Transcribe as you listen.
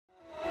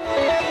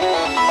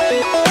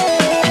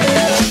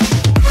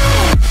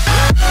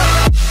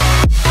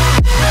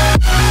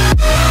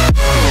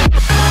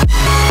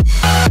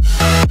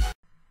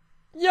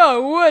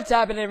What's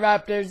happening,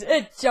 Raptors?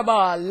 It's your boy,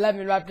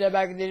 LemonRaptor,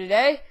 back with you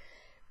today,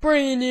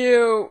 bringing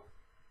you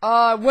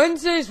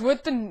Wednesdays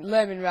with the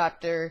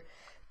LemonRaptor.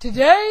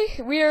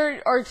 Today we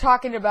are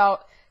talking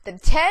about the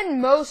 10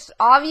 most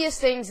obvious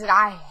things that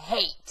I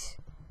hate.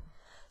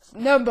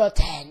 Number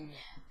 10.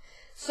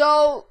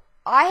 So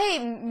I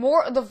hate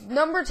more. The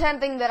number 10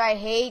 thing that I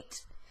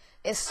hate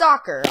is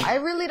soccer. I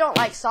really don't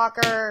like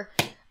soccer.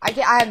 I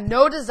have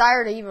no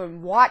desire to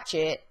even watch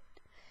it.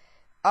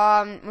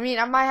 I mean,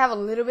 I might have a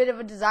little bit of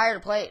a desire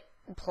to play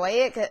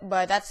it,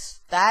 but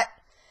that's that.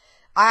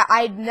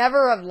 I'd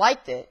never have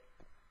liked it.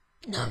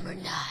 Number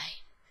 9.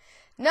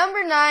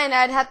 Number 9,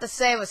 I'd have to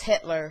say was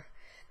Hitler,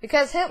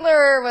 because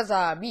Hitler was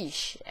a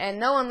bish, and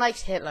no one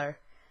likes Hitler.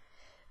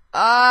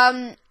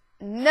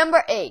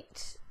 Number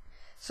 8.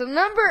 So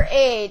number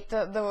 8,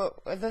 the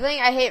thing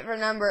I hate for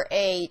number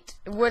 8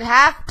 would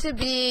have to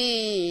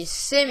be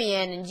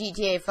Simeon in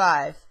GTA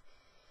 5.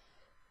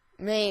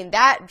 I mean,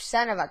 that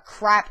son of a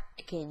crap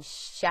can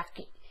suck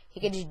it.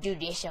 He can just do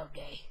this all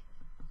day.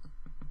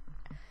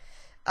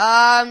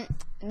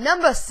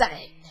 Number 7.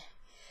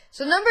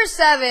 So number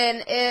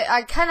 7,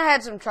 I kind of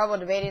had some trouble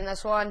debating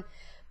this one,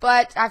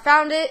 but I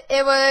found it.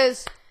 It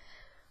was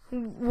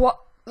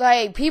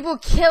like people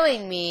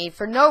killing me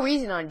for no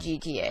reason on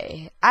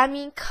GTA. I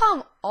mean,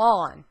 come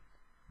on.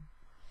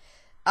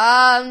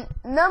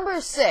 Number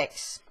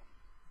 6.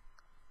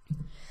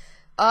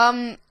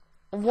 One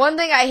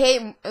thing I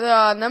hate,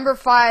 number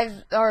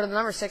 5, or the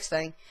number 6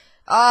 thing,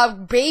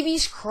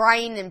 babies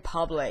crying in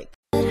public.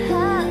 You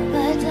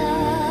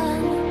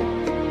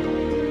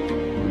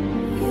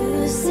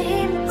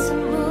seem to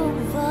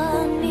move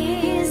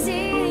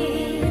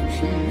uneasy,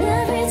 and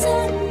every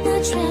time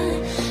I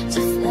try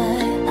to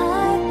fly,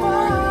 I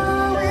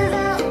fall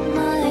without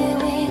my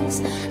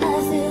wings.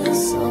 I feel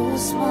so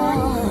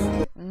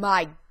small.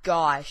 My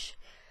gosh,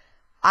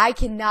 I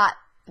cannot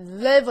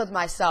live with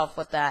myself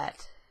with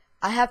that.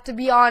 I have to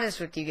be honest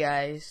with you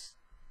guys.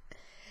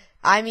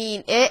 I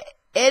mean, it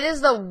is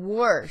the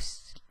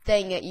worst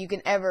thing that you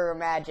can ever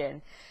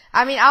imagine.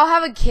 I mean, I'll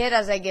have a kid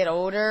as I get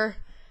older,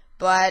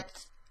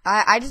 but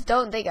I just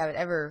don't think I would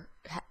ever,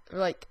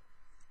 like,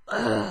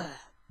 ugh.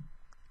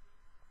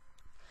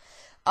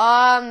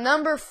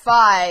 Number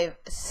 5,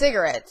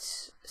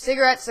 cigarettes.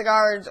 Cigarettes,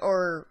 cigars,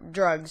 or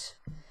drugs.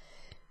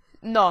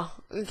 No,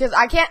 because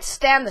I can't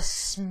stand the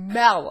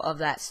smell of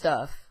that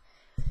stuff.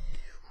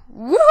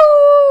 Woo!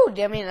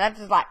 I mean, that's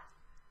just like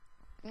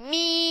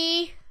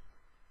me.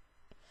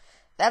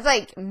 That's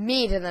like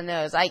me to the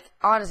nose. Like,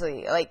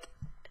 honestly, like,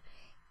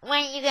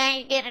 what are you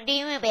guys gonna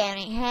do about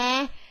it,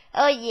 huh?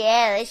 Oh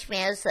yeah, that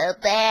smells so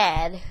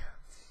bad.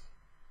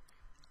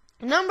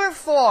 Number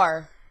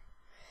 4.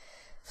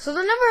 So the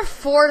number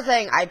 4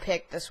 thing I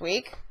picked this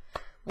week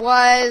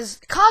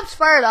was Cops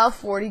Fired Off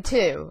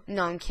 42.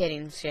 No, I'm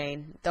kidding,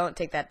 Shane. Don't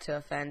take that to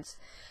offense.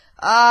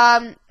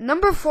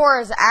 Number 4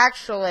 is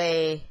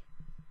actually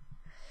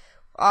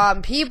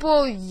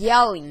people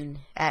yelling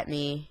at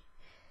me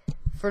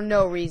for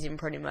no reason,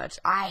 pretty much.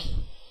 I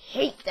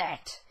hate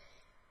that.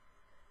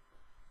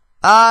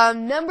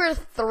 Number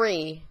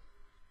 3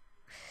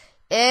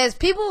 is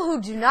people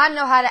who do not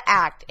know how to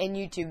act in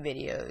YouTube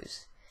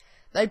videos.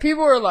 Like,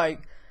 people are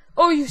like,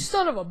 oh, you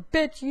son of a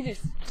bitch, you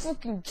just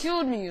fucking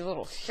killed me, you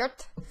little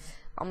shit.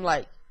 I'm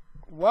like,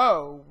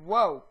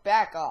 whoa,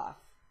 back off.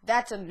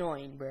 That's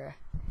annoying, bruh.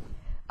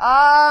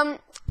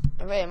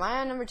 Wait, am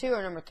I on number 2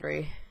 or number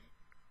 3?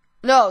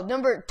 No,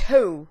 number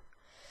 2.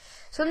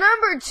 So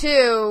number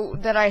 2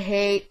 that I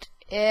hate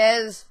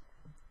is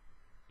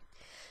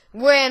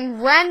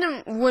when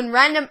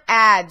random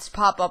ads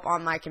pop up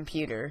on my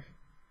computer.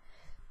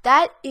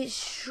 That is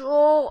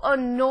so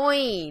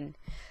annoying.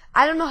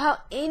 I don't know how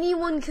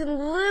anyone can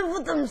live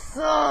with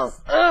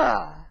themselves.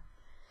 Ugh.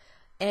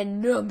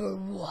 And number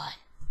 1.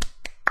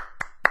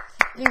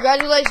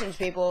 Congratulations,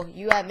 people.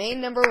 You have made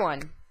number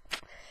 1.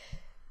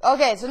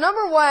 Okay, so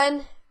number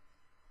 1,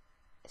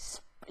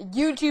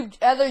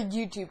 other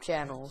YouTube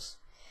channels.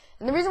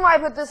 And the reason why I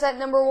put this at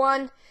number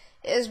 1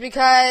 is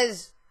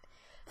because,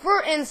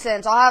 for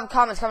instance, I'll have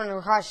comments coming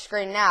across the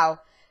screen now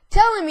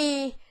telling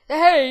me that,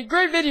 hey,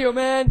 great video,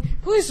 man,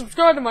 please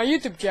subscribe to my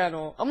YouTube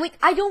channel. I'm like,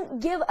 I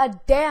don't give a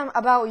damn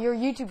about your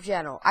YouTube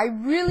channel. I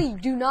really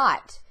do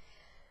not.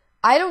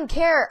 I don't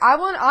care.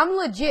 I'm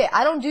legit.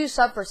 I don't do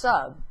sub for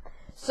sub.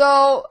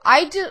 So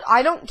I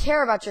don't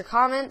care about your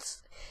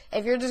comments.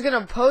 If you're just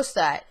gonna post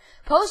that,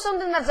 post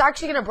something that's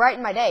actually gonna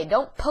brighten my day.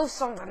 Don't post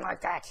something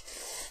like that.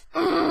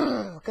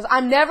 Because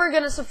I'm never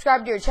gonna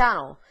subscribe to your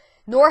channel.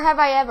 Nor have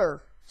I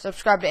ever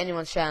subscribed to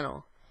anyone's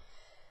channel.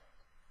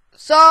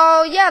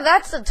 So, yeah,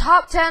 that's the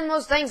top 10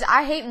 most things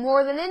I hate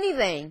more than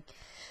anything.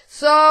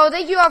 So,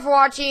 thank you all for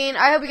watching.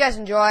 I hope you guys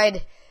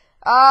enjoyed.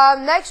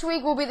 Next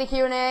week will be the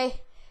Q&A.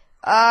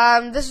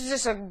 This is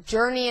just a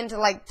journey into,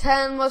 like,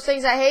 10 most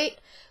things I hate.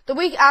 The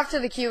week after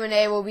the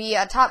Q&A will be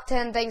a top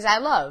 10 things I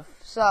love.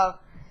 So,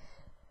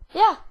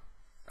 yeah.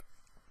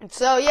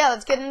 So, yeah,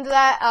 let's get into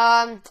that.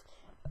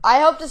 I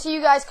hope to see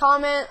you guys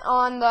comment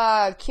on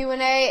the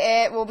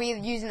Q&A. It will be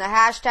using the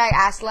hashtag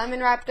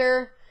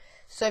AskLemonRaptor.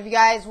 So if you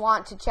guys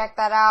want to check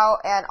that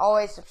out, and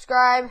always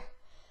subscribe,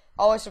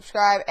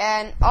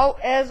 and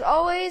as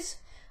always,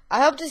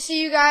 I hope to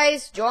see you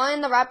guys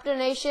join the Raptor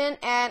Nation,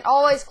 and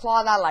always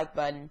claw that like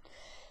button.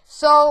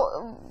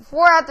 So,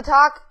 before I have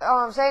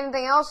to say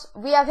anything else,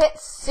 we have hit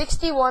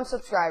 61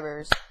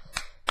 subscribers.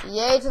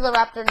 Yay to the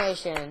Raptor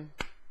Nation.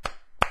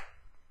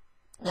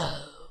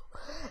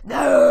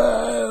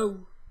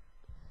 No.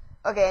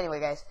 Okay, anyway,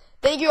 guys.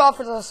 Thank you all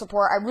for the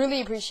support. I really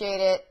appreciate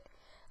it.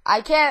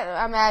 I can't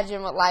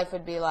imagine what life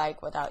would be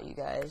like without you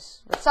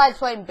guys. Besides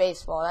playing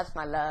baseball, that's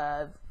my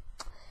love.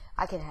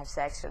 I can have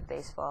sex with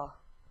baseball.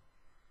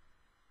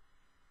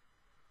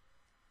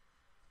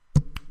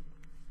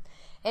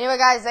 Anyway,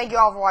 guys, thank you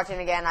all for watching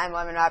again. I'm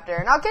LemonRaptor,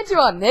 and I'll catch you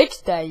all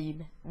next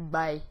time.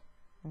 Bye.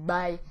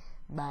 Bye.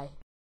 Bye.